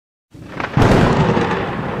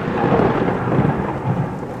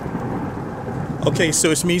Okay, so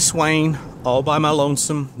it's me, Swain, all by my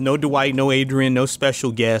lonesome. No Dwight, no Adrian, no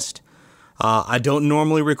special guest. I don't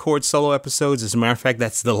normally record solo episodes. As a matter of fact,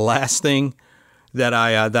 that's the last thing that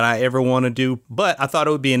I ever want to do. But I thought it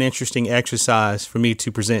would be an interesting exercise for me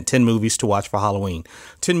to present 10 movies to watch for Halloween.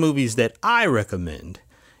 10 movies that I recommend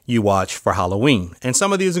you watch for Halloween. And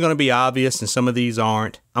some of these are going to be obvious and some of these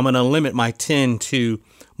aren't. I'm going to limit my 10 to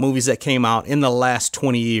movies that came out in the last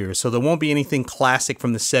 20 years. So there won't be anything classic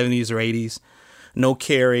from the 70s or 80s. No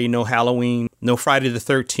Carrie, no Halloween, no Friday the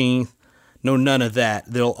 13th, no none of that.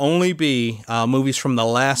 There'll only be movies from the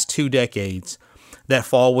last 2 decades that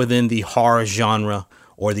fall within the horror genre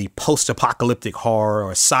or the post-apocalyptic horror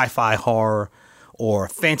or sci-fi horror or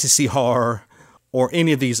fantasy horror or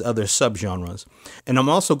any of these other subgenres. And I'm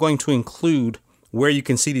also going to include where you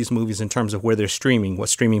can see these movies in terms of where they're streaming, what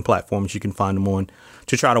streaming platforms you can find them on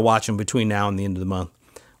to try to watch them between now and the end of the month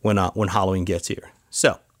when Halloween gets here.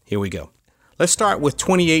 So here we go. Let's start with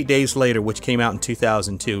 28 Days Later, which came out in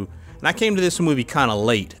 2002. And I came to this movie kind of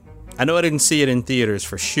late. I know I didn't see it in theaters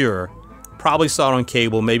for sure. Probably saw it on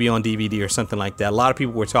cable, maybe on DVD or something like that. A lot of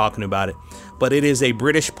people were talking about it. But it is a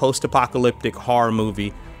British post-apocalyptic horror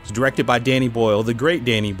movie. It's directed by Danny Boyle, the great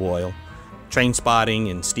Danny Boyle.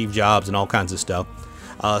 Trainspotting and Steve Jobs and all kinds of stuff.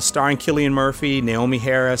 Starring Cillian Murphy, Naomi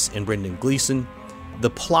Harris, and Brendan Gleeson.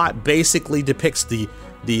 The plot basically depicts the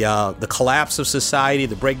collapse of society,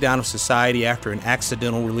 the breakdown of society after an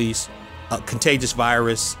accidental release, a contagious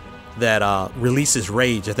virus that releases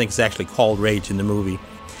rage. I think it's actually called Rage in the movie.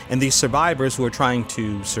 And these survivors who are trying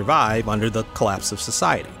to survive under the collapse of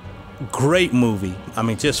society. Great movie. I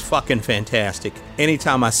mean, just fucking fantastic.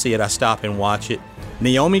 Anytime I see it, I stop and watch it.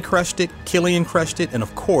 Naomi crushed it, Cillian crushed it, and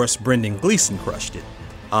of course, Brendan Gleeson crushed it.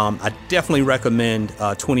 I definitely recommend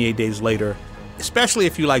 28 Days Later, especially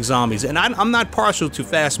if you like zombies. And I'm not partial to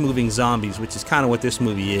fast-moving zombies, which is kind of what this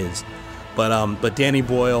movie is. But Danny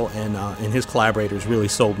Boyle and his collaborators really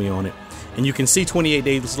sold me on it. And you can see 28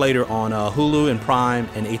 Days Later on Hulu and Prime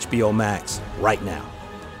and HBO Max right now.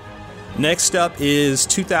 Next up is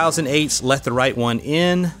 2008's Let the Right One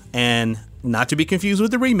In, and not to be confused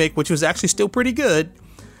with the remake, which was actually still pretty good.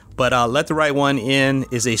 But Let the Right One In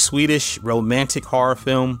is a Swedish romantic horror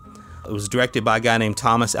film. It was directed by a guy named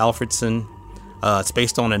Thomas Alfredson. It's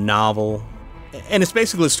based on a novel. And it's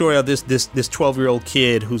basically the story of this 12-year-old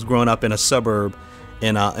kid who's grown up in a suburb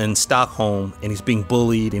in Stockholm, and he's being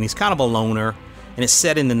bullied, and he's kind of a loner. And it's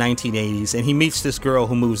set in the 1980s, and he meets this girl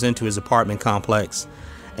who moves into his apartment complex.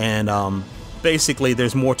 And basically,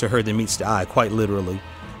 there's more to her than meets the eye, quite literally.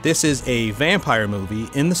 This is a vampire movie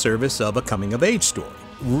in the service of a coming-of-age story.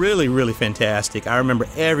 Really, really fantastic. I remember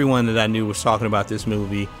everyone that I knew was talking about this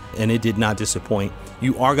movie, and it did not disappoint.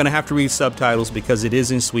 You are going to have to read subtitles because it is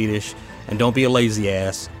in Swedish, and don't be a lazy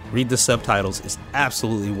ass. Read the subtitles. It's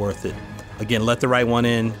absolutely worth it. Again, Let the Right One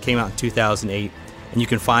In came out in 2008, and you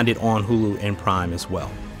can find it on Hulu and Prime as well.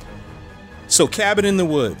 So, Cabin in the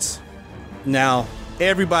Woods. Now,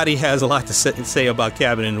 everybody has a lot to say about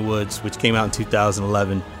Cabin in the Woods, which came out in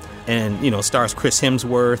 2011. And, stars Chris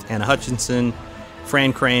Hemsworth, Anna Hutchinson,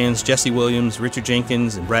 Fran Kranz, Jesse Williams, Richard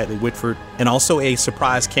Jenkins, and Bradley Whitford. And also a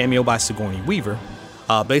surprise cameo by Sigourney Weaver.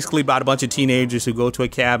 Basically about a bunch of teenagers who go to a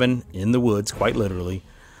cabin in the woods, quite literally.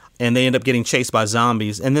 And they end up getting chased by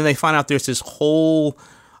zombies. And then they find out there's this whole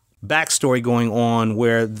backstory going on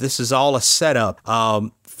where this is all a setup.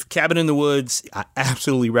 Cabin in the Woods, I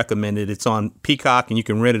absolutely recommend it. It's on Peacock and you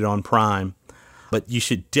can rent it on Prime, but you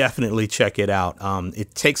should definitely check it out.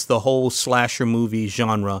 It takes the whole slasher movie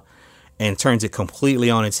genre and turns it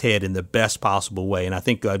completely on its head in the best possible way. And I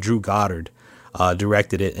think Drew Goddard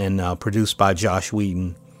directed it and produced by Josh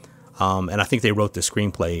Whedon. And I think they wrote the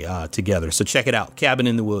screenplay together. So check it out, Cabin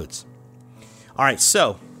in the Woods. All right,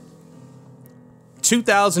 so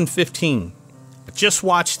 2015. I just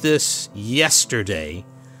watched this yesterday.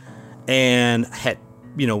 And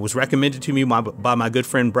was recommended to me by my good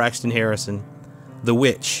friend Braxton Harrison, The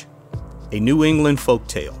Witch, a New England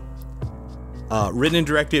folktale. Written and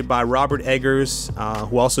directed by Robert Eggers,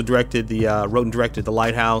 who also wrote and directed The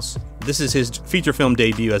Lighthouse. This is his feature film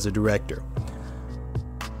debut as a director.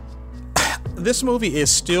 This movie is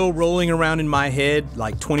still rolling around in my head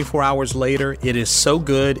like 24 hours later. It is so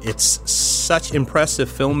good. It's such impressive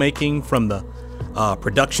filmmaking from the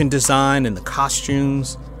production design and the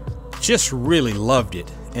costumes. Just really loved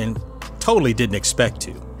it and totally didn't expect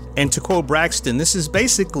to. And to quote Braxton, this is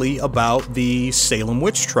basically about the Salem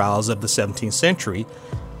witch trials of the 17th century.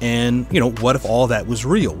 And, what if all that was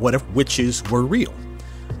real? What if witches were real?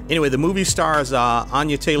 Anyway, the movie stars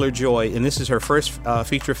Anya Taylor-Joy, and this is her first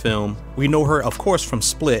feature film. We know her, of course, from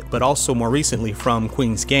Split, but also more recently from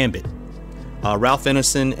Queen's Gambit. Ralph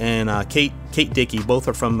Ineson and Kate Dickie, both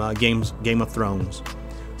are from Game of Thrones.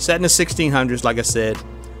 Set in the 1600s, like I said.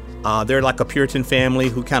 They're like a Puritan family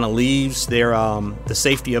who kind of leaves their the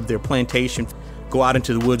safety of their plantation, go out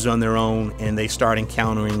into the woods on their own, and they start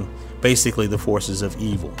encountering basically the forces of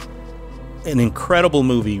evil. An incredible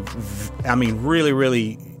movie. I mean, really,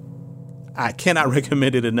 really, I cannot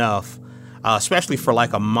recommend it enough, especially for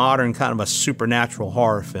like a modern kind of a supernatural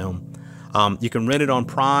horror film. You can rent it on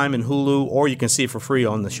Prime and Hulu, or you can see it for free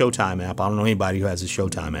on the Showtime app. I don't know anybody who has a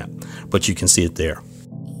Showtime app, but you can see it there.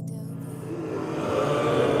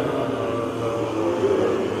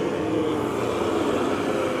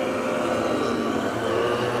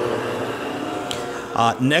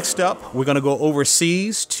 Next up, we're going to go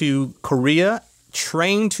overseas to Korea.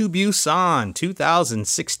 Train to Busan,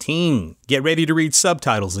 2016. Get ready to read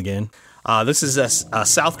subtitles again. This is a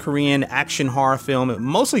South Korean action horror film. It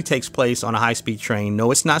mostly takes place on a high-speed train. No,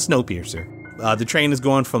 it's not Snowpiercer. The train is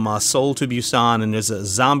going from Seoul to Busan, and there's a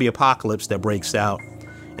zombie apocalypse that breaks out.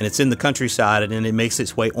 And it's in the countryside, and then it makes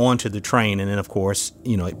its way onto the train. And then, of course,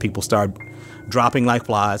 people start dropping like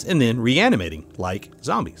flies and then reanimating like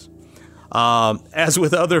zombies. As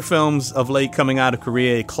with other films of late coming out of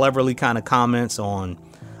Korea, it cleverly kind of comments on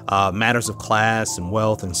matters of class and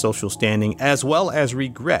wealth and social standing, as well as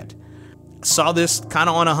regret. Saw this kind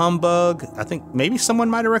of on a humbug. I think maybe someone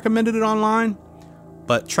might have recommended it online.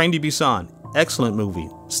 But Train to Busan, excellent movie.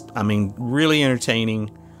 I mean, really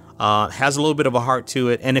entertaining. Has a little bit of a heart to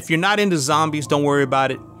it. And if you're not into zombies, don't worry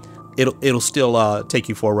about it. It'll still take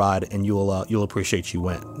you for a ride, and you'll appreciate you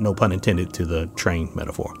went. No pun intended to the train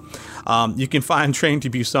metaphor. You can find Train to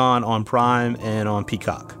Busan on Prime and on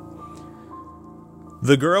Peacock.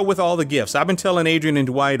 The Girl with All the Gifts. I've been telling Adrian and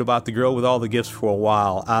Dwight about The Girl with All the Gifts for a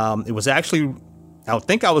while. It was actually, I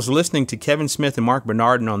think I was listening to Kevin Smith and Mark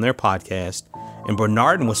Bernardin on their podcast, and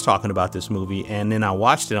Bernardin was talking about this movie, and then I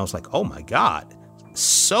watched it, and I was like, oh my God,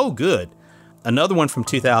 so good. Another one from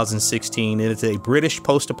 2016. It's a British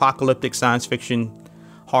post-apocalyptic science fiction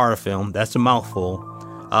horror film. That's a mouthful.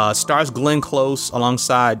 Stars Glenn Close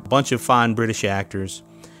alongside a bunch of fine British actors.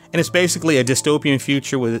 And it's basically a dystopian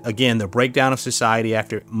future with, again, the breakdown of society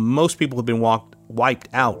after most people have been wiped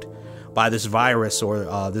out by this virus or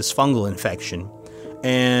this fungal infection.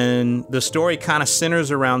 And the story kind of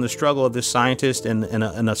centers around the struggle of this scientist and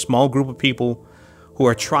a small group of people who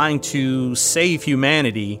are trying to save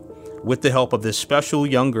humanity with the help of this special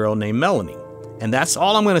young girl named Melanie. And that's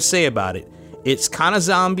all I'm going to say about it. It's kind of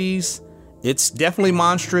zombies. It's definitely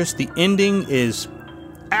monstrous. The ending is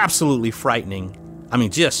absolutely frightening. I mean,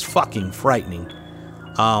 just fucking frightening.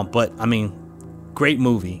 But, I mean, great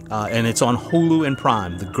movie. And it's on Hulu and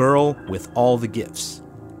Prime. The Girl with All the Gifts.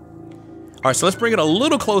 All right, so let's bring it a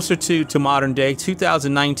little closer to modern day,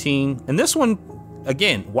 2019. And this one,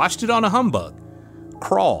 again, watched it on a humbug.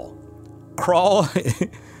 Crawl.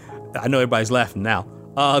 I know everybody's laughing now.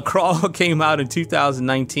 Crawl came out in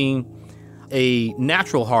 2019. A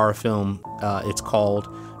natural horror film, it's called.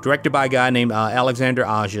 Directed by a guy named Alexander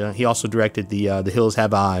Aja. He also directed The Hills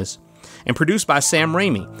Have Eyes. And produced by Sam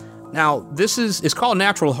Raimi. Now, it's called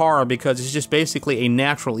natural horror because it's just basically a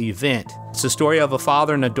natural event. It's the story of a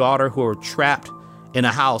father and a daughter who are trapped in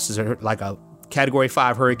a house. It's like a Category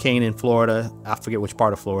 5 hurricane in Florida. I forget which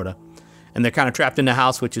part of Florida. And they're kind of trapped in the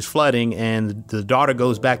house, which is flooding. And the daughter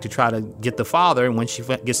goes back to try to get the father. And when she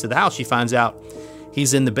gets to the house, she finds out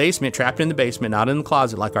he's in the basement, trapped in the basement, not in the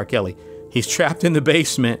closet like R. Kelly. He's trapped in the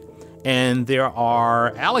basement, and there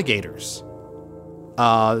are alligators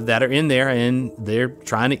that are in there, and they're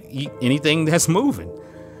trying to eat anything that's moving.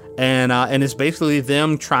 And it's basically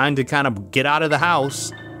them trying to kind of get out of the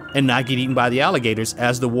house and not get eaten by the alligators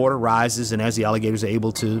as the water rises and as the alligators are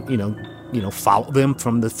able to, follow them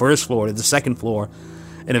from the first floor to the second floor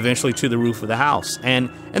and eventually to the roof of the house. And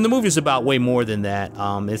the movie is about way more than that.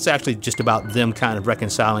 It's actually just about them kind of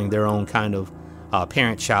reconciling their own kind of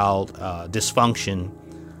parent-child dysfunction.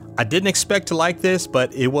 I didn't expect to like this,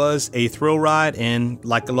 but it was a thrill ride, and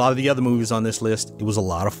like a lot of the other movies on this list, it was a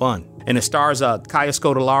lot of fun. And it stars Kaya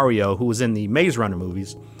Scodelario, who was in the Maze Runner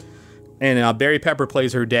movies. And Barry Pepper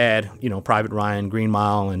plays her dad, Private Ryan, Green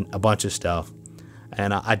Mile, and a bunch of stuff.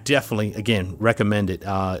 And I definitely, again, recommend it.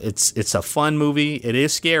 It's a fun movie. It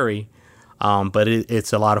is scary, but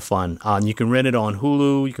it's a lot of fun. You can rent it on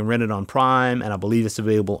Hulu, you can rent it on Prime, and I believe it's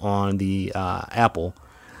available on the Apple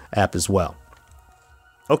app as well.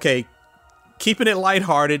 Okay, keeping it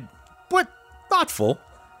lighthearted, but thoughtful.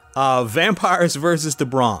 Vampires vs. the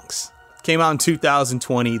Bronx came out in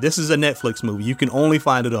 2020. This is a Netflix movie. You can only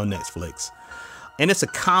find it on Netflix. And it's a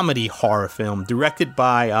comedy horror film directed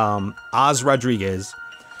by Oz Rodriguez.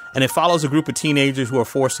 And it follows a group of teenagers who are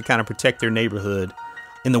forced to kind of protect their neighborhood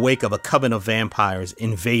in the wake of a coven of vampires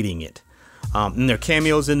invading it. And there are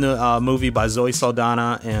cameos in the movie by Zoe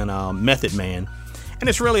Saldana and Method Man. And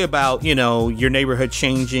it's really about, your neighborhood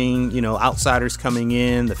changing, outsiders coming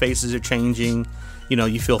in, the faces are changing,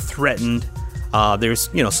 you feel threatened. There's,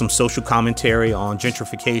 some social commentary on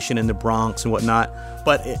gentrification in the Bronx and whatnot.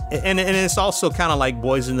 But and it's also kind of like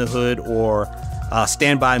Boys in the Hood or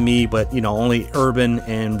Stand By Me, but, only urban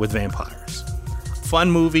and with vampires. Fun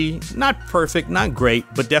movie, not perfect, not great,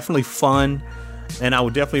 but definitely fun. And I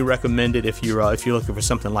would definitely recommend it if you're looking for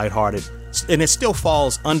something lighthearted. And it still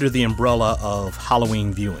falls under the umbrella of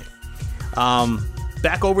Halloween viewing.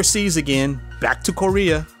 Back overseas again, back to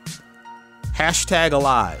Korea.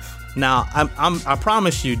 #Alive. Now, I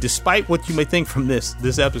promise you, despite what you may think from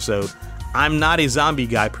this episode, I'm not a zombie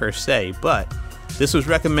guy per se, but this was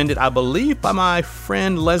recommended, I believe, by my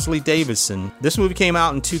friend Leslie Davidson. This movie came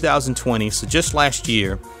out in 2020, so just last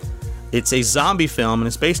year. It's a zombie film, and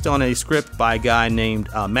it's based on a script by a guy named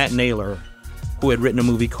Matt Naylor, who had written a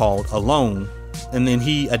movie called Alone, and then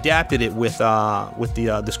he adapted it with the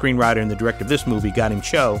screenwriter and the director of this movie, guy named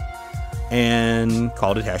Cho, and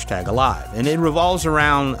called it #Alive. And it revolves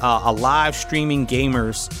around a live streaming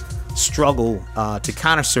gamer's struggle to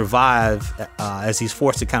kind of survive as he's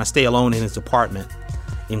forced to kind of stay alone in his apartment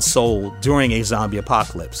in Seoul during a zombie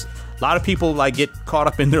apocalypse. A lot of people get caught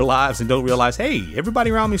up in their lives and don't realize, hey, everybody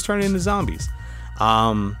around me is turning into zombies.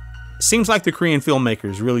 Seems like the Korean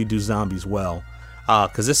filmmakers really do zombies well,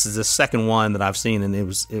 because this is the second one that I've seen, and it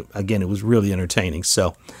was really entertaining.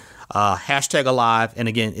 So, #Alive, and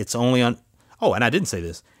again, it's only on. Oh, and I didn't say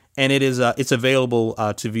this, and it's available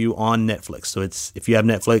to view on Netflix. So if you have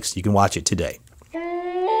Netflix, you can watch it today.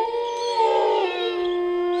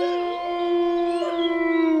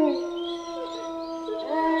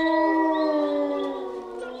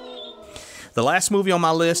 The last movie on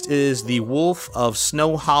my list is The Wolf of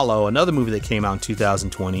Snow Hollow, another movie that came out in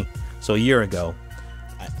 2020, so a year ago.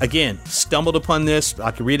 Again, stumbled upon this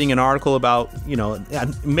after reading an article about,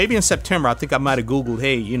 maybe in September, I think I might have Googled,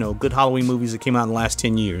 hey, good Halloween movies that came out in the last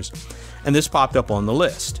 10 years. And this popped up on the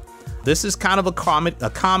list. This is kind of a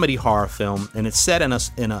comedy horror film, and it's set in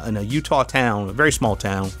a Utah town, a very small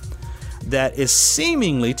town, that is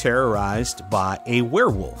seemingly terrorized by a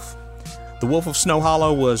werewolf. The Wolf of Snow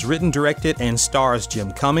Hollow was written, directed, and stars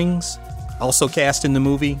Jim Cummings. Also cast in the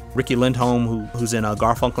movie, Riki Lindhome, who's in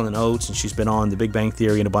Garfunkel and Oates, and she's been on The Big Bang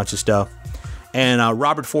Theory and a bunch of stuff. And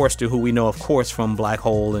Robert Forster, who we know, of course, from Black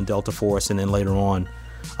Hole and Delta Force, and then later on,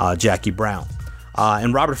 Jackie Brown.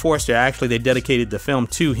 And Robert Forster, actually, they dedicated the film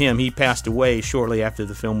to him. He passed away shortly after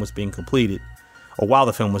the film was being completed, or while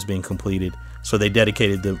the film was being completed, so they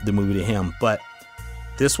dedicated the movie to him. But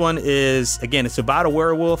this one is, again, it's about a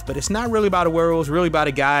werewolf, but it's not really about a werewolf. It's really about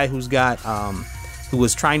a guy who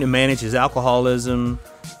was trying to manage his alcoholism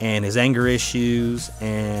and his anger issues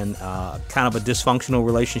and kind of a dysfunctional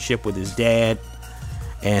relationship with his dad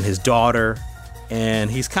and his daughter.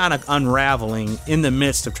 And he's kind of unraveling in the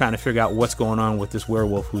midst of trying to figure out what's going on with this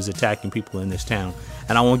werewolf who's attacking people in this town.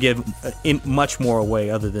 And I won't give much more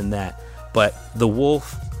away other than that. But The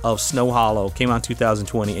Wolf of Snow Hollow came out in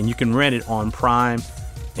 2020, and you can rent it on Prime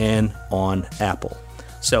and on Apple.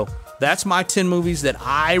 So that's my 10 movies that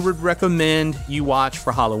I would recommend you watch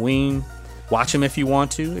for Halloween. Watch them if you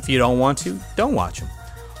want to. If you don't want to, don't watch them.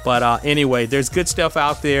 But anyway, there's good stuff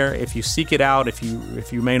out there. If you seek it out, if you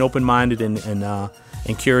remain open-minded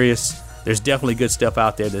and curious, there's definitely good stuff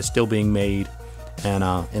out there that's still being made.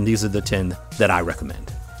 And these are the 10 that I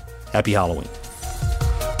recommend. Happy Halloween.